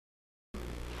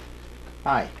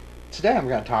Hi, today I'm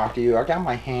going to talk to you. I got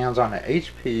my hands on an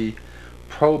HP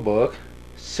Probook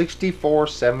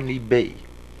 6470B,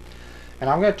 and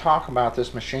I'm going to talk about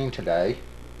this machine today.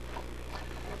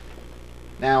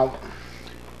 Now,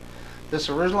 this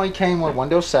originally came with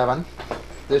Windows 7.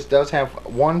 This does have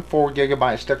one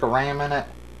 4GB stick of RAM in it,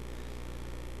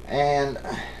 and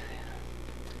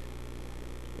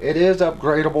it is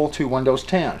upgradable to Windows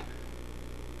 10.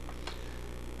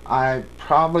 I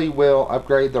probably will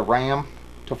upgrade the RAM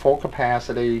to full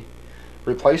capacity,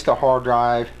 replace the hard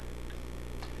drive,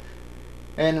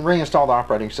 and reinstall the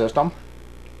operating system,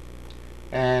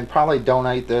 and probably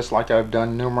donate this like I've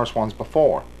done numerous ones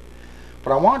before.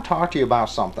 But I want to talk to you about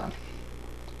something.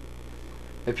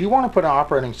 If you want to put an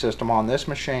operating system on this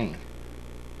machine,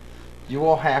 you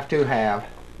will have to have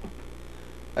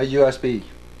a USB,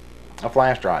 a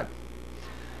flash drive.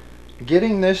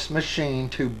 Getting this machine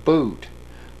to boot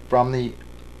from the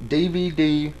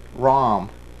DVD-ROM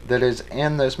that is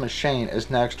in this machine is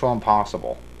next to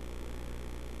impossible.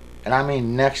 And I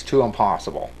mean next to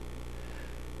impossible.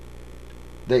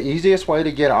 The easiest way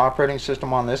to get an operating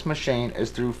system on this machine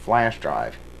is through flash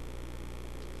drive.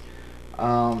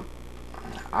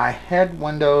 I had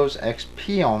Windows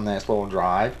XP on this little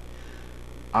drive.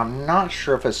 I'm not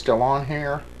sure if it's still on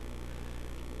here,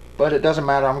 but it doesn't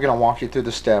matter. I'm going to walk you through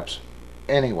the steps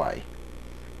anyway.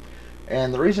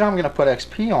 And the reason I'm going to put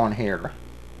XP on here,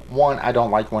 one, I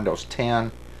don't like Windows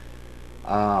 10.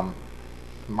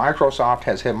 Microsoft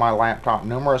has hit my laptop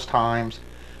numerous times,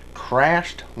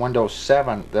 crashed Windows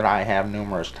 7 that I have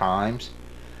numerous times.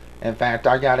 In fact,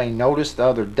 I got a notice the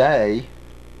other day,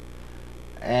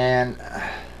 and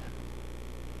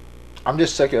I'm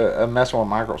just sick of messing with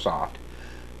Microsoft.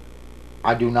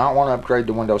 I do not want to upgrade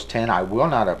to Windows 10. I will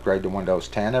not upgrade to Windows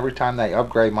 10. Every time they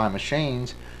upgrade my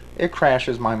machines, it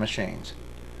crashes my machines.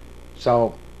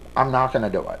 So I'm not going to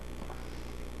do it.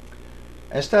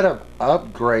 Instead of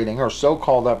upgrading, or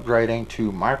so-called upgrading,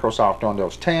 to Microsoft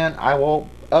Windows 10, I will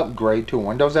upgrade to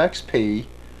Windows XP,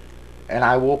 and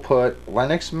I will put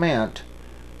Linux Mint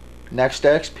next to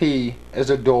XP as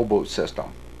a dual boot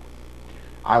system.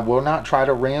 I will not try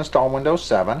to reinstall Windows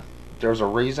 7. There's a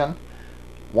reason.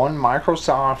 One,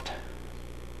 Microsoft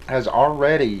has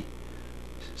already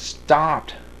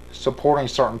stopped supporting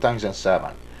certain things in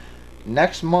 7.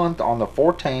 Next month on the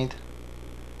 14th,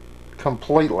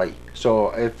 completely.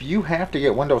 So if you have to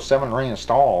get Windows 7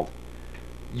 reinstalled,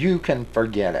 you can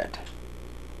forget it.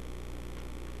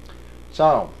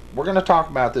 So we're going to talk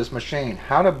about this machine,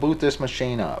 how to boot this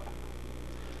machine up.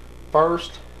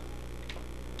 First,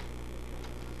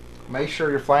 make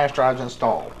sure your flash drive's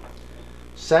installed.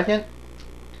 Second,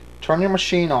 turn your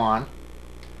machine on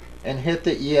and hit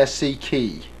the ESC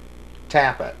key.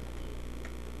 Tap it.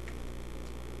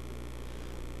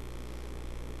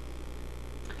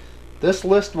 This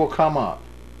list will come up.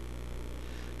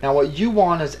 Now what you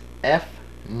want is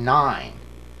F9.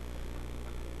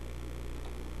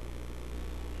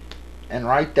 And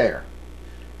right there.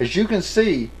 As you can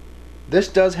see, this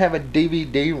does have a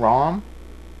DVD-ROM.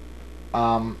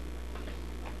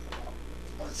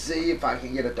 Let's see if I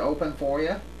can get it to open for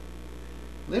you.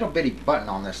 Little bitty button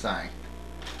on this thing.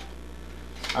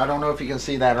 I don't know if you can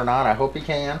see that or not. I hope you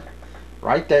can.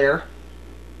 Right there.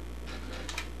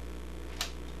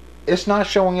 It's not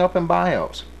showing up in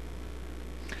BIOS.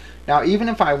 Now, even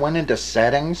if I went into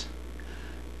settings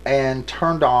and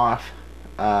turned off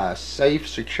safe,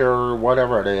 secure,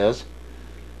 whatever it is,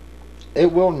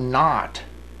 it will not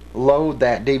load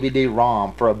that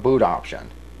DVD-ROM for a boot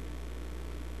option.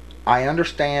 I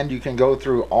understand you can go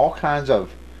through all kinds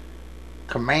of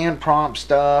command prompt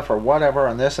stuff or whatever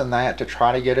and this and that to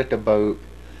try to get it to boot,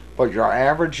 but your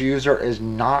average user is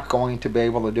not going to be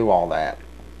able to do all that.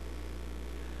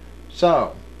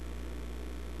 So,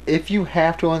 if you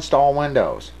have to install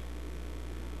Windows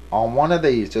on one of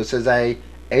these, this is a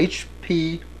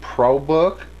HP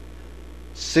Probook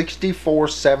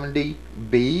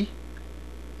 6470B,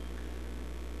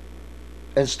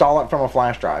 install it from a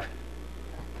flash drive.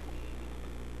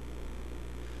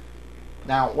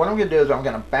 Now, what I'm going to do is I'm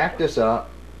going to back this up,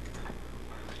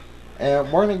 and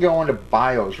we're going to go into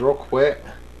BIOS real quick,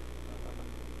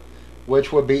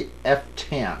 which would be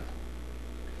F10.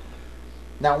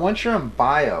 Now, once you're in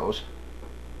BIOS,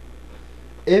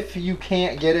 if you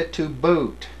can't get it to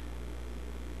boot,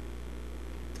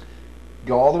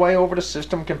 go all the way over to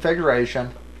System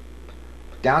Configuration,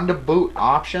 down to Boot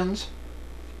Options,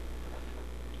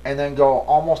 and then go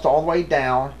almost all the way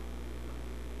down,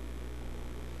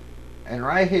 and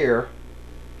right here,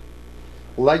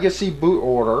 Legacy Boot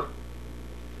Order,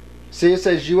 see it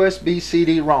says USB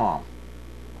CD-ROM.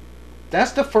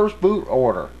 That's the first boot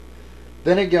order.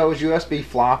 Then it goes USB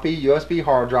floppy, USB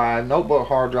hard drive, notebook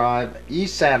hard drive,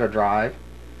 eSATA drive,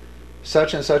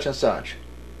 such and such and such.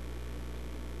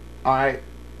 Alright,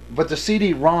 but the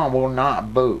CD-ROM will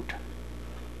not boot.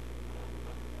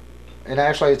 And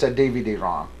actually it's a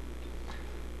DVD-ROM.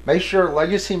 Make sure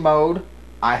legacy mode,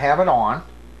 I have it on.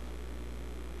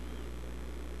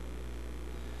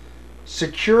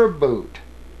 Secure boot,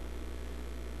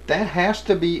 that has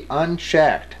to be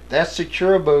unchecked. That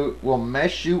secure boot will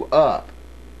mess you up.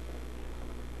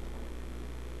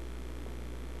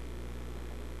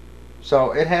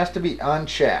 So it has to be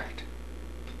unchecked.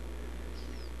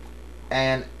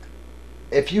 And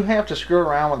if you have to screw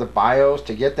around with the BIOS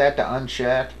to get that to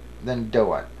uncheck, then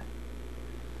do it.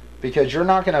 Because you're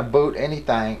not going to boot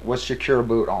anything with secure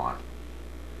boot on.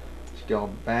 Let's go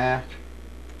back.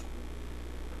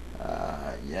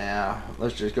 Yeah,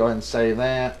 let's just go ahead and save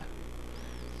that.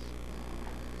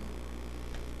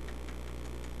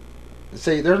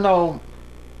 See, there's no,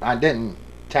 I didn't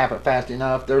tap it fast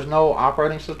enough. There's no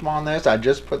operating system on this. I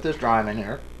just put this drive in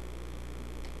here.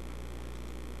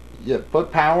 You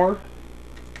put power,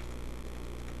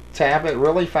 tap it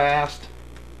really fast,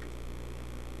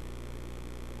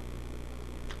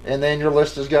 and then your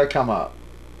list is going to come up.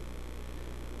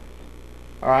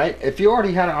 Alright, if you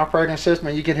already had an operating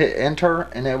system, you could hit enter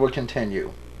and it would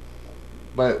continue.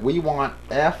 But we want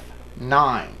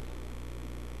F9.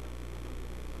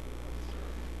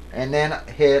 And then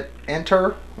hit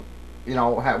enter, you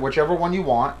know, whichever one you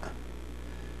want.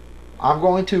 I'm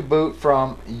going to boot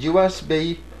from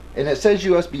USB, and it says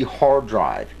USB hard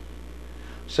drive.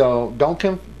 So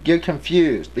don't get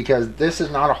confused, because this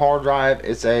is not a hard drive,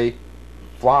 it's a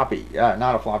floppy,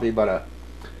 not a floppy, but a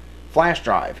flash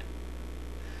drive.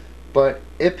 But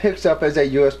it picks up as a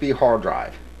USB hard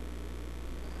drive.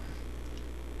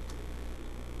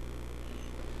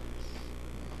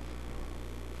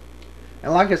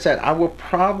 And like I said, I will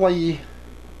probably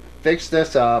fix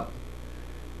this up,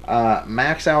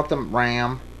 max out the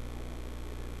RAM,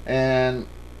 and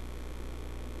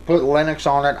put Linux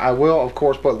on it. I will, of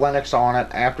course, put Linux on it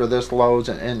after this loads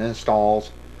and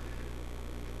installs.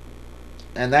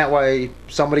 And that way,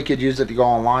 somebody could use it to go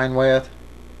online with,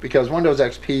 because Windows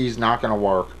XP is not going to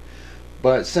work.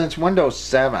 But since Windows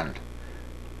 7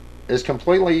 is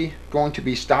completely going to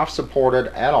be stop supported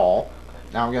at all,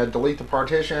 now I'm going to delete the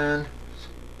partition.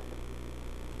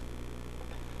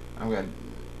 I'm going to,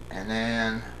 and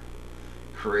then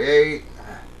create,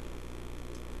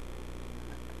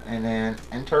 and then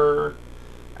enter,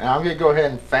 and I'm going to go ahead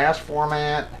and fast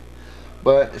format.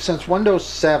 But since Windows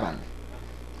 7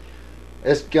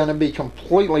 is going to be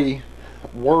completely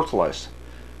worthless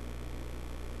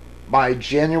by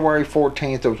January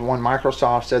 14th, was when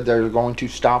Microsoft said they're going to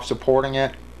stop supporting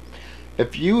it.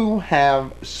 If you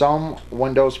have some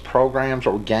Windows programs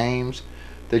or games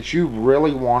that you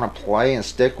really want to play and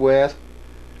stick with,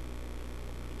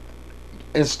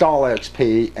 install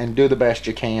XP and do the best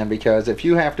you can, because if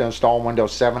you have to install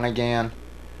Windows 7 again,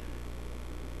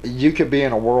 you could be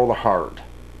in a world of hurt,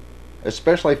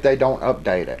 especially if they don't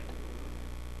update it.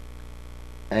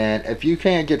 And if you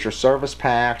can't get your service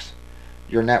packs,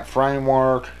 your net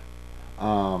framework,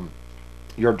 your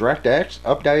DirectX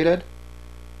updated,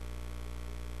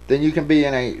 then you can be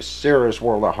in a serious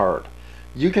world of hurt.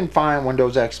 You can find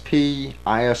Windows XP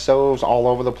ISOs all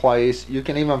over the place. You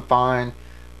can even find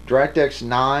DirectX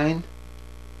 9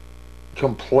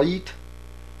 complete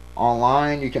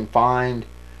online. You can find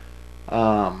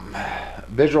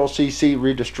Visual CC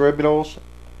redistributables,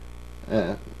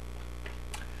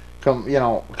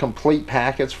 complete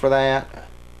packets for that.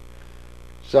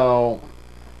 So,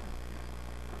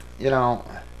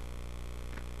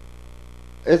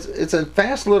 it's a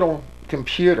fast little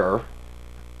computer.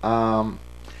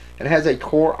 It has a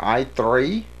Core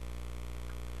i3,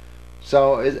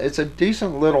 so it's a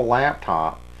decent little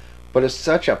laptop, but it's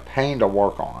such a pain to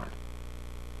work on.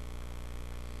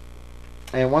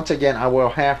 And once again, I will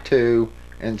have to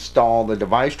install the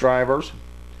device drivers.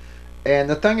 And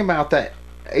the thing about that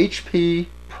HP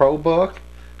Probook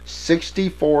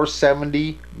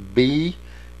 6470B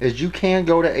is you can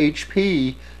go to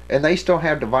HP and they still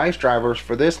have device drivers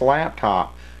for this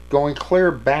laptop going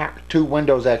clear back to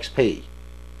Windows XP.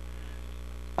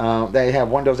 They have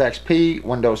Windows XP,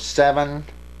 Windows 7,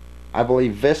 I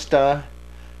believe Vista.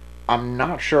 I'm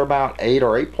not sure about 8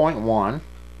 or 8.1.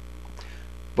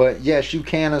 But yes, you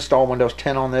can install Windows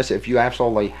 10 on this if you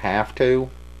absolutely have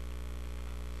to.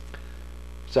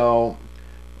 So,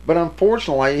 but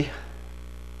unfortunately,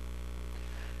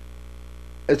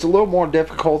 it's a little more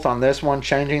difficult on this one,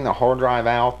 changing the hard drive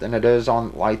out, than it is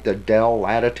on like the Dell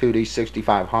Latitude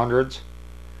E6500s.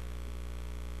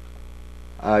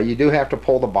 You do have to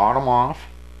pull the bottom off,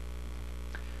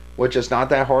 which is not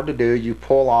that hard to do. You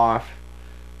pull off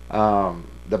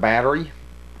the battery.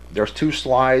 There's two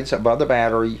slides above the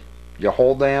battery. You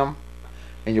hold them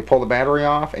and you pull the battery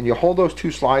off, and you hold those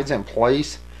two slides in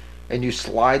place, and you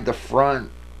slide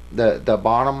the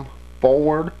bottom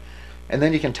forward, and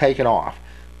then you can take it off.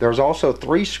 There's also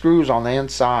 3 screws on the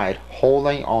inside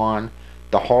holding on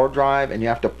the hard drive, and you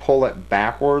have to pull it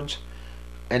backwards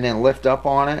and then lift up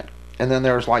on it. And then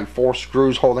there's like 4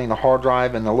 screws holding the hard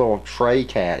drive and the little tray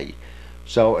caddy.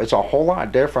 So it's a whole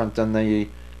lot different than the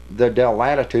Dell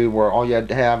Latitude, where all you had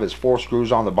to have is 4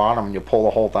 screws on the bottom and you pull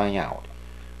the whole thing out.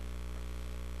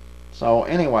 So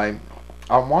anyway,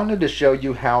 I wanted to show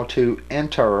you how to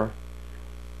enter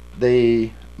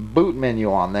the boot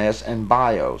menu on this in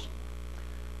BIOS.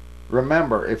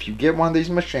 Remember, if you get one of these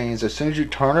machines, as soon as you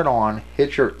turn it on,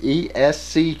 hit your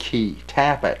ESC key,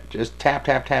 tap it, just tap,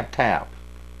 tap, tap, tap.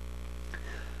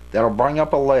 That'll bring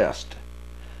up a list.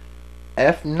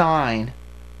 F9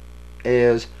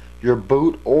 is your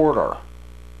boot order.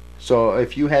 So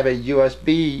if you have a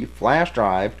USB flash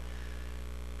drive,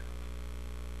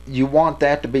 you want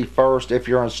that to be first if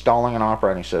you're installing an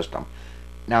operating system.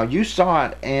 Now, you saw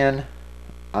it in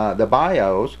the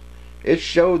BIOS. It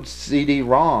showed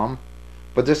CD-ROM,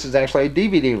 but this is actually a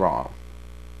DVD-ROM.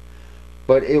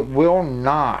 But it will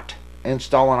not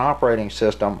install an operating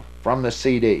system from the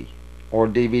CD or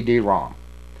DVD-ROM.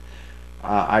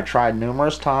 I tried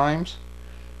numerous times.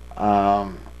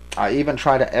 I even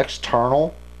tried an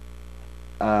external.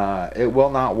 It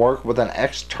will not work with an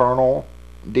external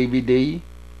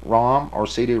DVD-ROM or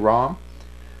CD-ROM.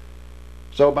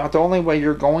 So about the only way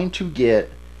you're going to get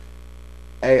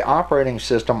a operating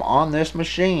system on this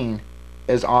machine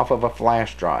is off of a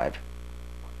flash drive.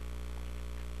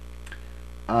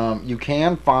 You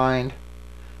can find,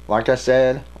 like I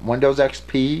said, Windows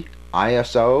XP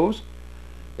ISOs.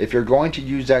 If you're going to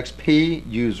use XP,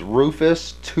 use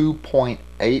Rufus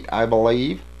 2.8, I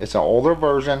believe. It's an older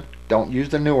version. Don't use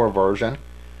the newer version.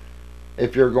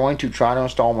 If you're going to try to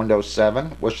install Windows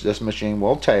 7, which this machine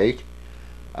will take,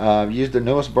 use the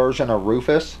newest version of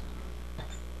Rufus.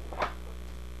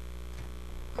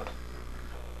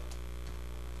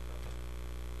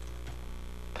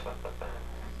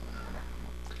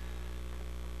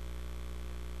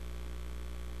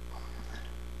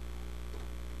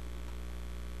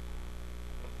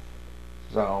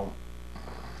 So,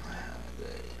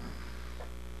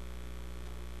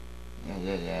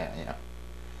 yeah.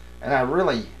 And I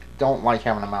really don't like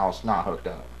having a mouse not hooked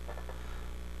up.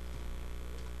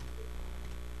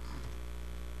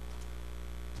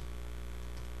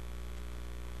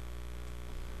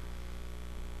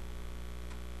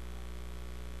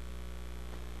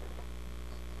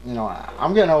 You know,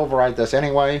 I'm going to overwrite this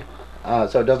anyway,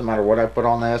 so it doesn't matter what I put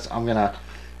on this. I'm going to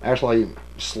actually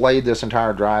slade this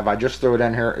entire drive. I just threw it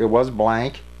in here. It was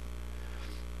blank,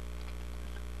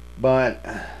 but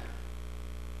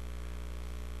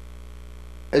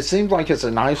it seems like it's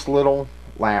a nice little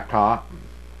laptop.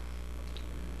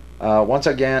 Once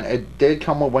again, it did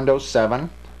come with Windows 7,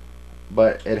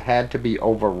 but it had to be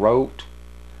overwrote.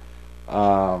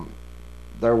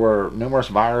 There were numerous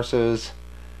viruses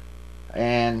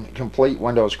and complete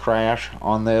Windows crash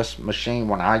on this machine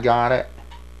when I got it.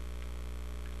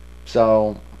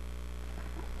 So,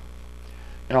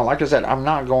 you know, like I said, I'm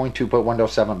not going to put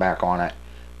Windows 7 back on it.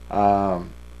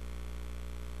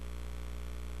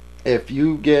 If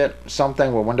you get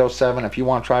something with Windows 7, if you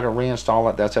want to try to reinstall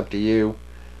it, that's up to you.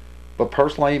 But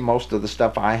personally, most of the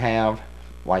stuff I have,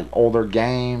 like older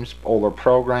games, older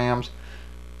programs,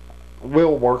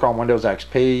 will work on Windows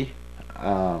XP.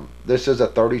 This is a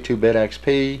 32-bit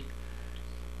XP.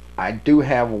 I do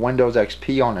have Windows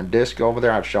XP on a disk over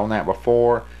there. I've shown that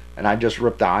before, and I just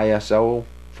ripped the ISO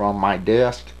from my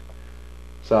disk.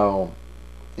 So,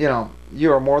 you know,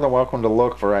 you are more than welcome to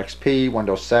look for XP,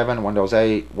 Windows 7, Windows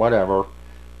 8, whatever.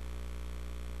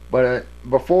 But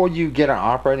before you get an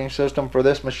operating system for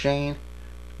this machine,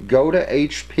 go to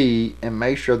HP and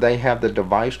make sure they have the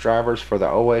device drivers for the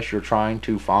OS you're trying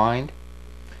to find.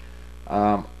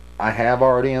 I have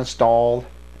already installed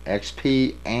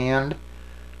XP and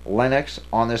Linux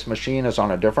on this machine. Is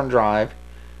on a different drive,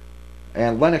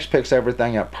 and Linux picks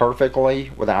everything up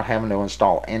perfectly without having to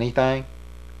install anything.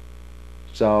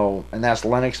 So, and that's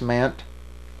Linux Mint.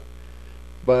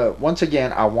 But once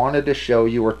again, I wanted to show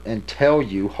you and tell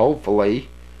you, hopefully,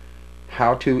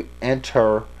 how to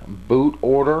enter boot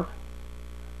order,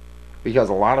 because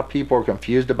a lot of people are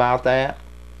confused about that.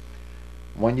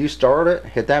 When you start it,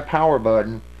 hit that power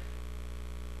button,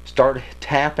 start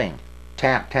tapping,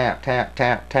 tap, tap, tap,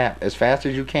 tap, tap as fast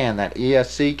as you can, that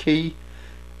ESC key,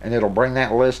 and it'll bring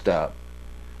that list up.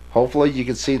 Hopefully you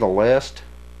can see the list.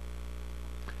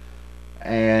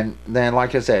 And then,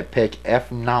 like I said, pick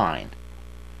F9.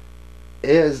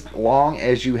 As long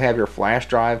as you have your flash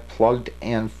drive plugged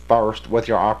in first with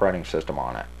your operating system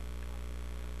on it.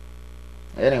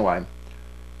 Anyway,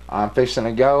 I'm fixing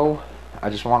to go. I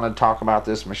just wanted to talk about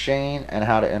this machine and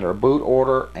how to enter boot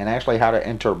order, and actually how to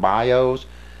enter BIOS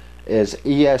is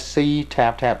ESC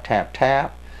tap tap tap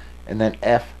tap and then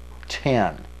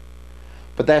F10.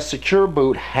 But that secure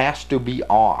boot has to be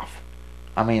off.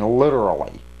 I mean,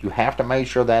 literally, you have to make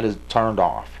sure that is turned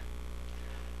off,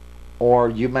 or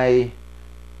you may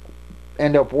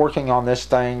end up working on this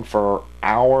thing for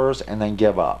hours and then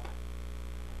give up.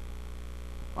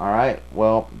 Alright,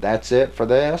 well, that's it for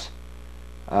this.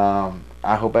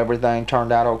 I hope everything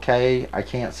turned out okay. I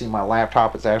can't see my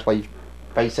laptop. It's actually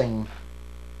facing,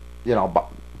 you know,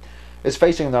 it's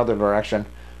facing the other direction,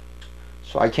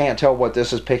 so I can't tell what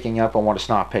this is picking up and what it's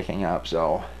not picking up.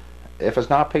 So if it's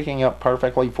not picking up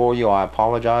perfectly for you, I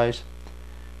apologize.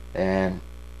 And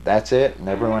that's it, and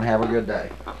everyone have a good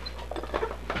day.